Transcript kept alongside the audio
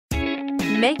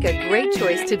Make a great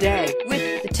choice today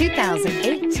with the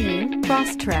 2018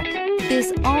 Crosstrek.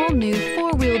 This all-new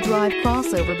four-wheel drive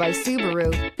crossover by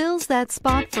Subaru fills that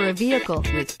spot for a vehicle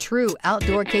with true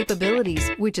outdoor capabilities,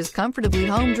 which is comfortably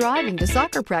home driving to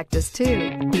soccer practice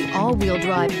too. The all-wheel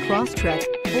drive Crosstrek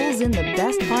pulls in the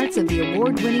best parts of the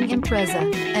award-winning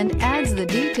Impreza and adds the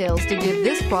details to give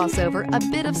this crossover a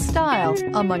bit of style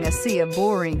among a sea of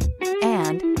boring.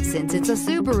 And since it's a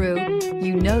Subaru,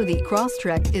 you know the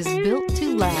Crosstrek is built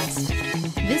to last.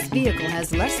 This vehicle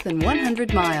has less than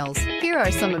 100 miles. Here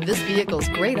are some of this vehicle's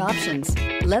great options: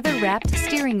 leather-wrapped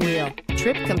steering wheel,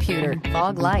 trip computer,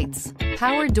 fog lights,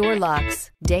 power door locks,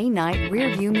 day-night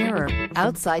rear view mirror,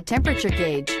 outside temperature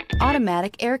gauge,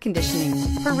 automatic air conditioning,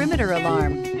 perimeter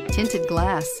alarm, tinted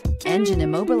glass, engine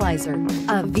immobilizer.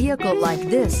 A vehicle like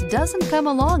this doesn't come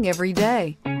along every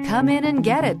day. Come in and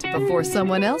get it before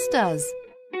someone else does.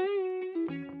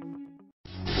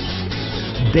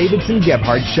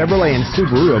 Davidson-Gebhardt Chevrolet and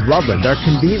Subaru of Loveland are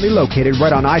conveniently located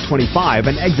right on I-25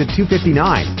 and exit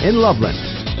 259 in Loveland.